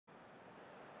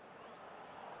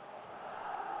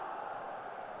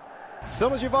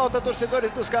Estamos de volta,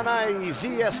 torcedores dos canais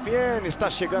ESPN. Está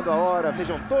chegando a hora,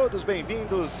 vejam todos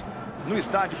bem-vindos no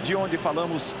estádio de onde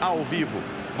falamos ao vivo.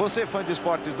 Você, fã de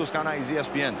esportes dos canais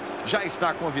ESPN, já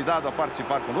está convidado a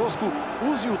participar conosco.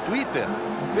 Use o Twitter.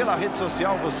 Pela rede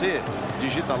social você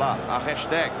digita lá a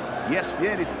hashtag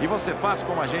ESPN e você faz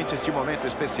com a gente este momento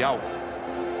especial.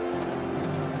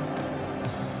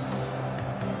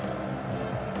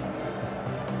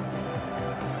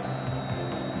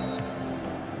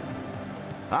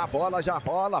 A bola já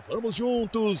rola, vamos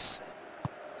juntos.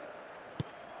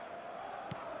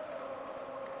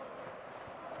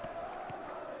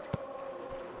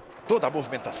 Toda a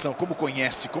movimentação, como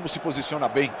conhece, como se posiciona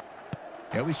bem.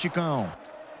 É o esticão.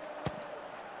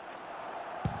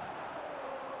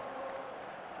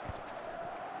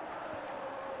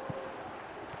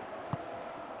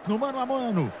 No mano a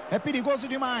mano, é perigoso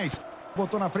demais.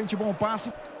 Botou na frente, bom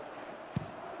passe.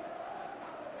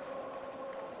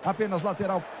 Apenas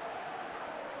lateral.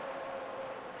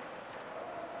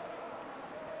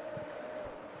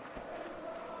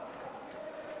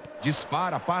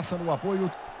 Dispara, passa no apoio.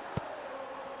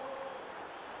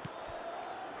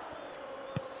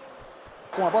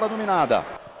 Com a bola dominada.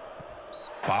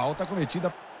 Falta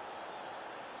cometida.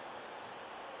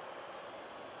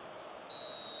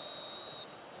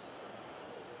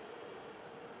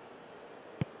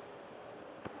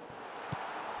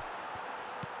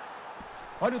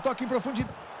 Olha o toque em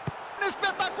profundidade.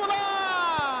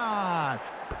 Espetacular!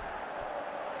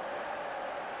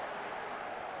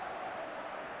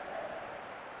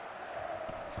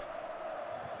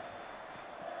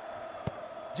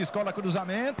 Descola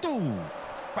cruzamento.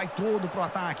 Vai todo pro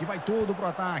ataque, vai todo pro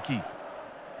ataque.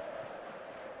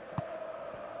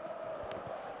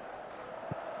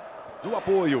 Do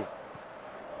apoio.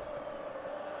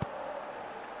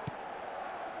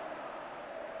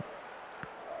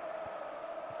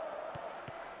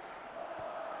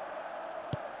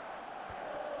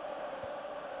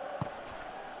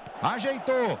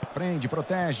 Ajeitou, prende,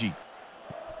 protege.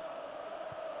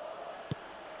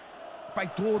 Vai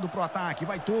todo pro ataque,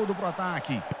 vai todo pro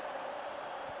ataque.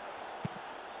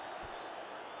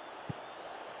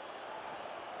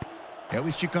 É o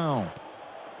esticão.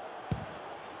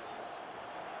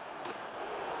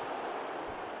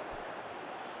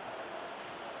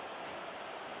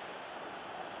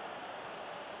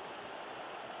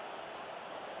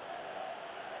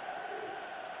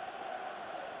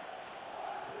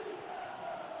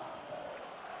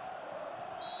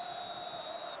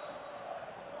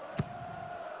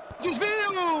 Desvio!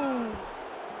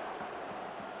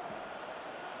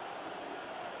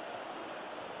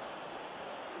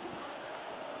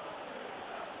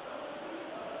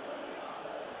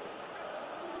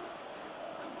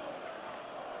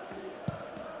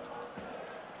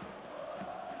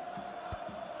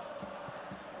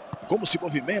 Como se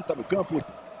movimenta no campo.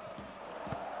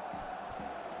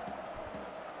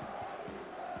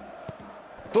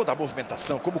 Toda a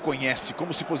movimentação, como conhece,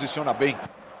 como se posiciona bem.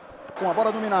 Com a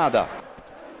bola dominada.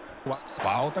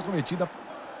 Falta cometida.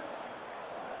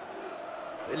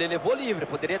 Ele levou livre,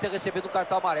 poderia ter recebido um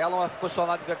cartão amarelo, mas ficou só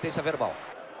na advertência verbal.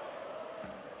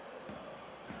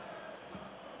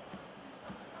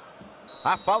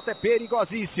 A falta é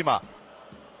perigosíssima.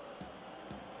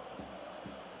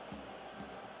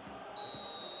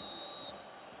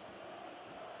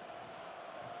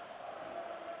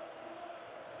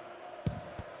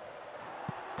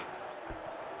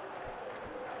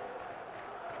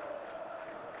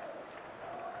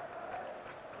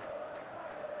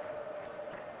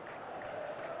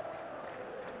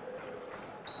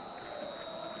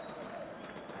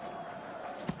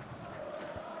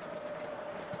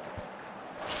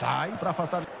 Sai para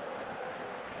afastar.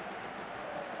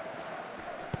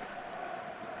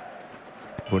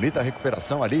 Bonita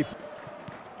recuperação ali.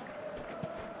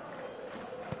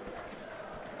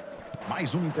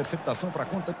 Mais uma interceptação para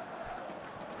conta.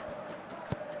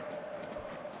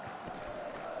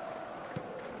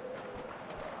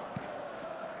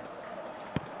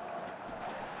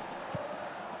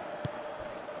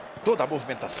 Toda a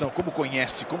movimentação, como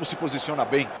conhece, como se posiciona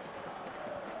bem.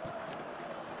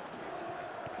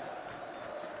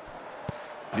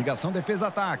 Ligação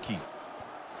defesa-ataque.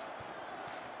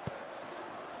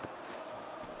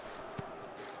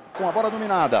 Com a bola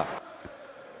dominada.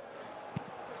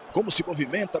 Como se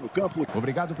movimenta no campo.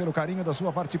 Obrigado pelo carinho da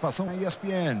sua participação na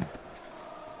ESPN.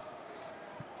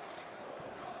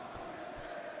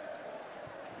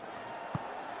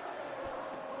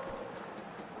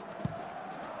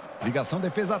 Ligação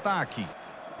defesa-ataque.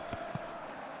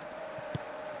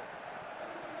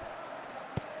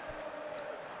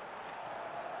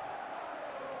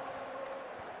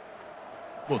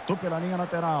 Botou pela linha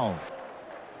lateral.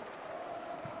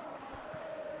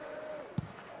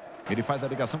 Ele faz a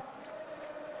ligação.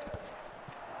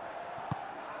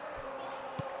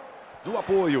 Do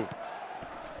apoio.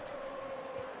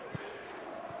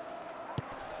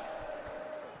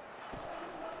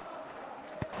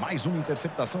 Mais uma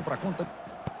interceptação para conta.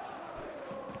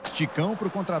 Esticão para o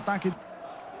contra-ataque.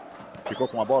 Ficou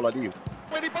com a bola ali.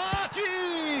 Ele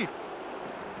bate!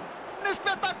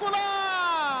 Espetacular!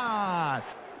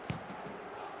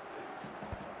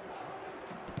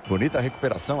 Bonita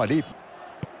recuperação ali.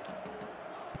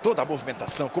 Toda a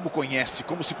movimentação, como conhece,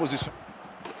 como se posiciona.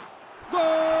 Gol!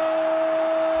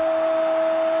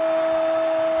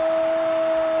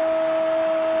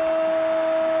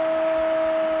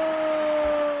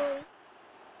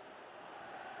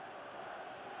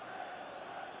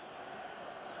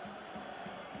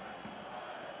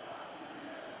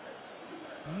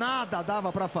 Nada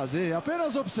dava para fazer,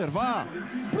 apenas observar,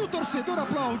 para o torcedor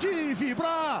aplaudir e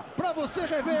vibrar, para você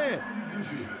rever.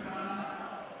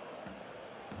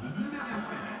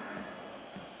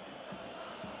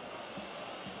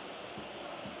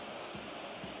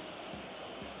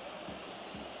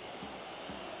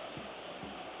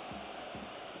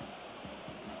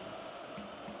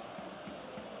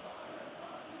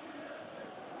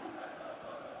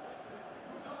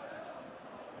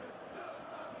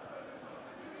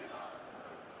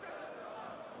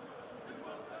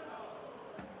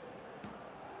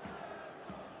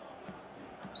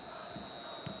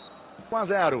 Um a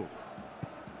 0.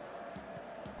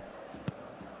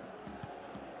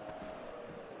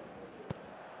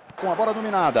 Com a bola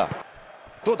dominada.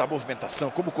 Toda a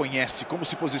movimentação, como conhece, como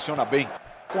se posiciona bem.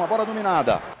 Com a bola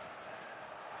dominada.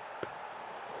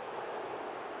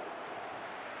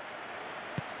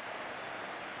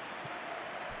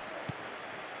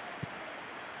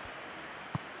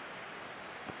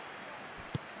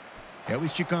 É o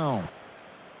esticão.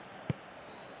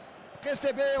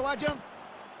 Recebeu, adianta.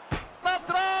 Na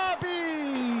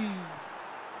trave!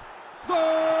 Gol!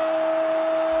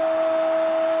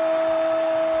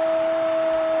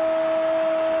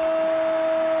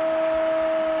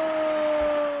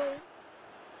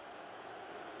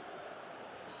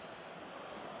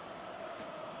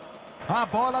 A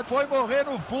bola foi morrer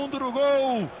no fundo do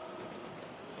gol.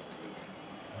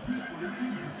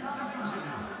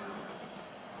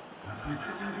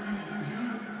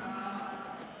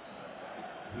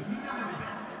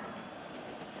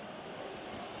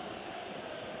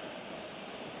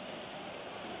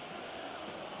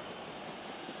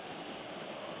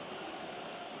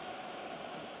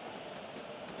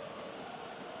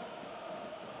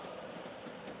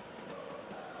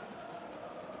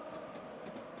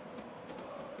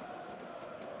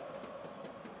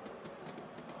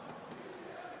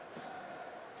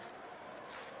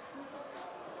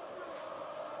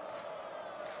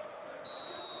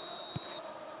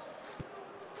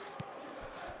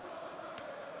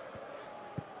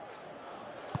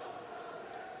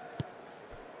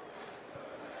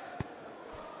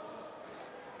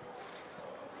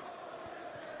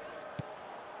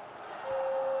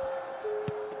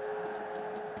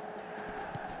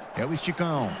 É o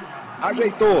esticão.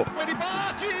 Ajeitou. Ele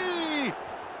bate!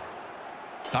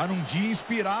 Tá num dia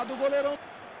inspirado o goleirão.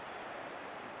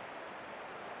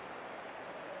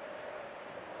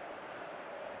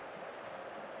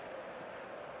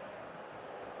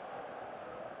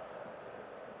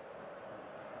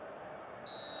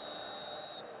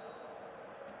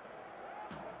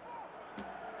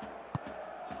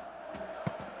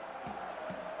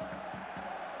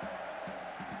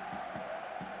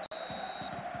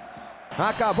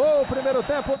 Acabou o primeiro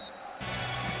tempo.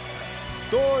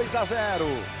 2 a 0.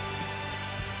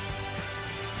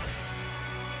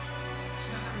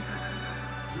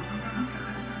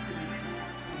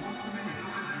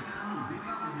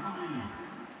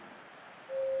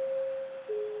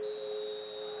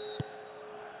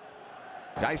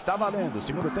 Já está valendo.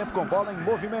 Segundo tempo com bola em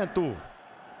movimento.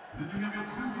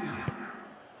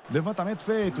 Levantamento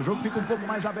feito. O jogo fica um pouco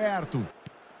mais aberto.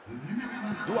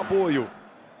 Do apoio.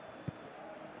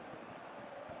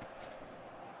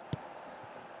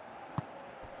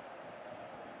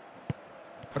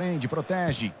 Prende,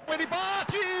 protege. Ele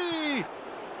bate!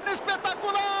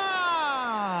 Espetacular!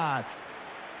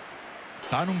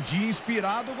 Tá num dia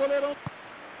inspirado o goleirão.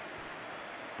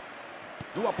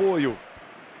 Do apoio.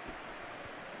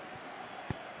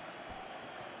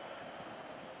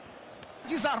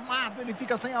 Desarmado, ele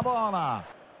fica sem a bola.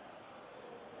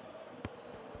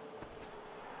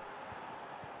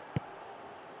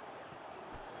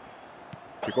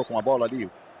 Ficou com a bola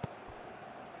ali.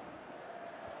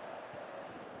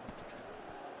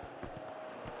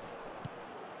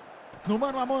 No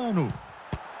mano a mano.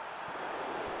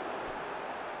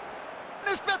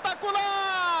 Espetacular!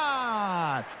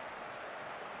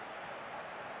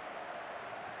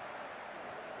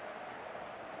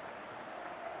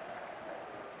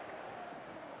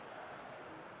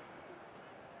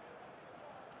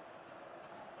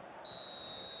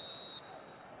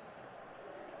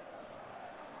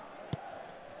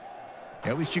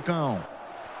 É o esticão.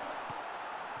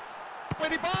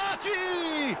 Ele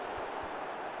bate!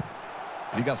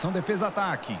 Ligação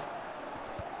defesa-ataque.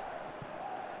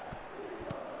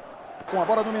 Com a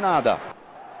bola dominada.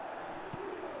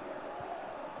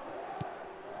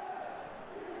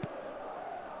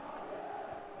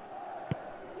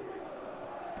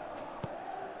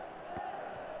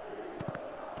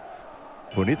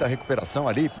 Bonita recuperação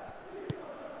ali.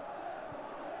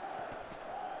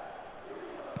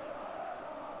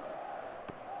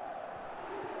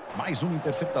 Mais uma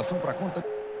interceptação para conta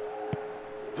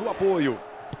do apoio.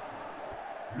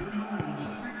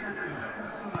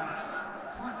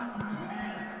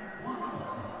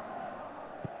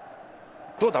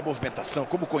 Toda a movimentação,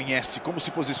 como conhece, como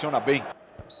se posiciona bem.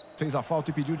 Fez a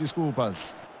falta e pediu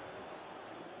desculpas.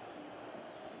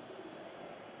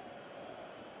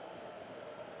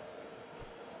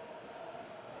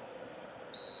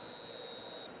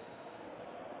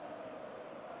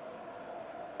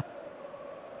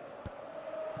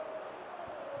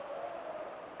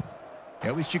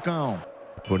 É o esticão.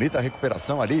 Bonita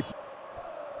recuperação ali.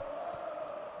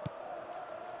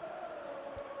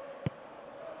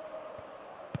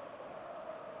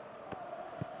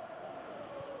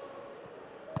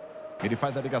 Ele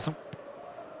faz a ligação.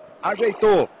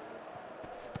 Ajeitou.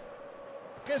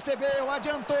 Recebeu,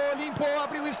 adiantou, limpou,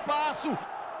 abriu espaço.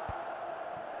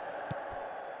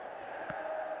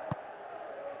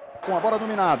 Com a bola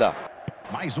dominada.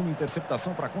 Mais uma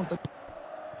interceptação para conta.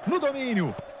 No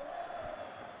domínio.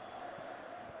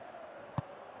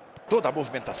 Toda a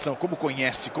movimentação, como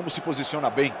conhece, como se posiciona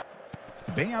bem.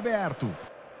 Bem aberto.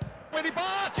 Ele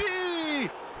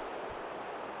bate!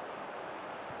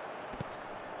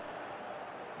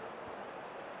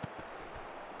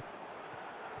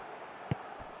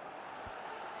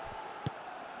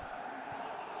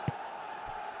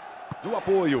 Do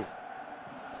apoio.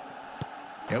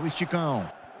 É o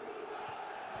esticão.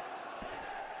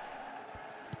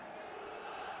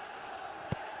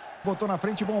 Botou na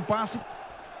frente, bom passe.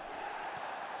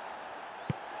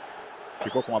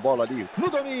 Ficou com a bola ali.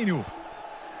 No domínio.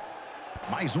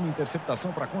 Mais uma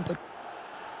interceptação para conta.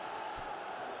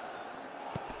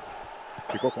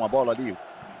 Ficou com a bola ali.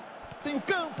 Tem o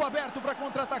campo aberto para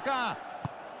contra-atacar.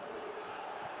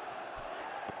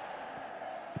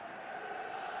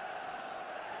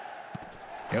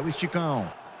 É o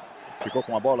esticão. Ficou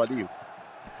com a bola ali.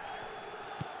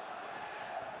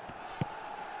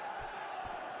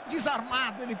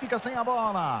 Desarmado, ele fica sem a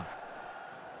bola.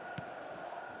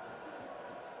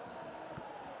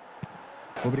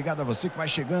 Obrigado a você que vai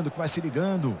chegando, que vai se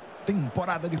ligando.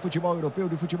 Temporada de futebol europeu,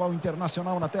 de futebol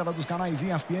internacional na tela dos canais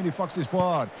ESPN e Fox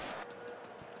Sports.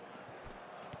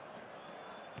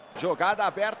 Jogada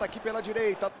aberta aqui pela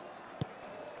direita.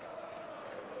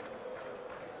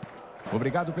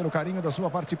 Obrigado pelo carinho da sua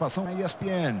participação na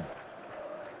ESPN.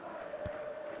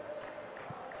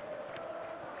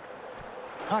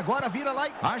 Agora vira lá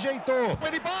e ajeitou.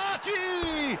 Ele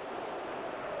bate!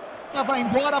 Ela vai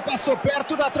embora, passou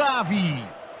perto da trave.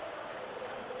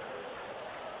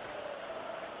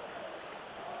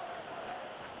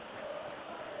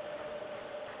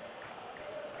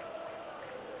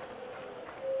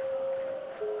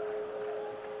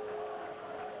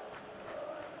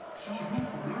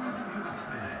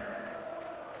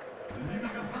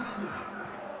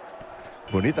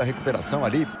 Bonita recuperação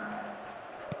ali.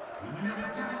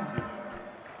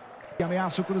 E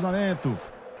ameaça o cruzamento.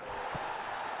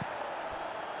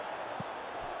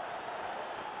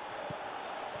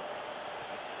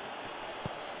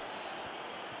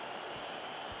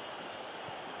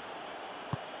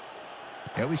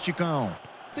 É o esticão.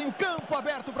 Tem o campo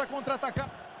aberto para contra-atacar.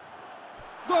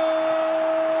 Gol!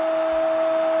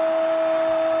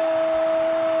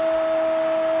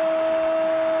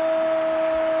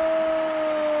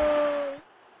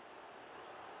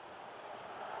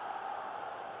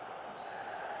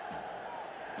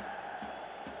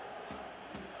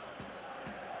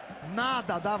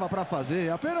 Nada dava para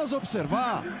fazer, apenas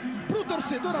observar. Para o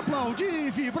torcedor aplaudir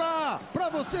e vibrar. Para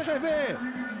você rever.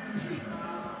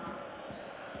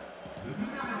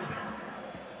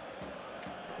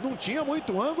 Não tinha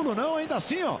muito ângulo não, ainda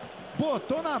assim, ó.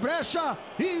 Botou na brecha,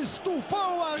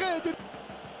 estufou a rede.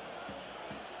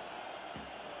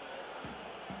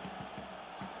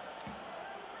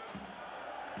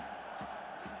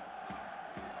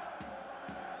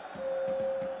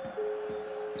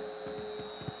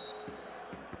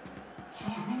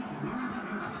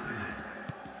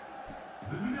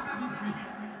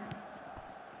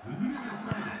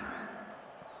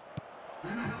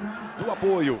 O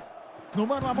apoio. No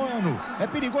mano a mano. É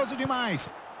perigoso demais.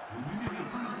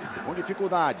 Com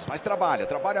dificuldades, mas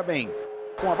trabalha bem.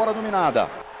 Com a bola dominada.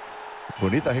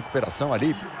 Bonita recuperação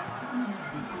ali.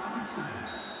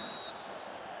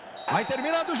 Vai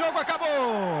terminando o jogo,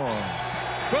 acabou.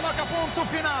 Coloca ponto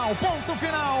final, ponto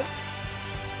final.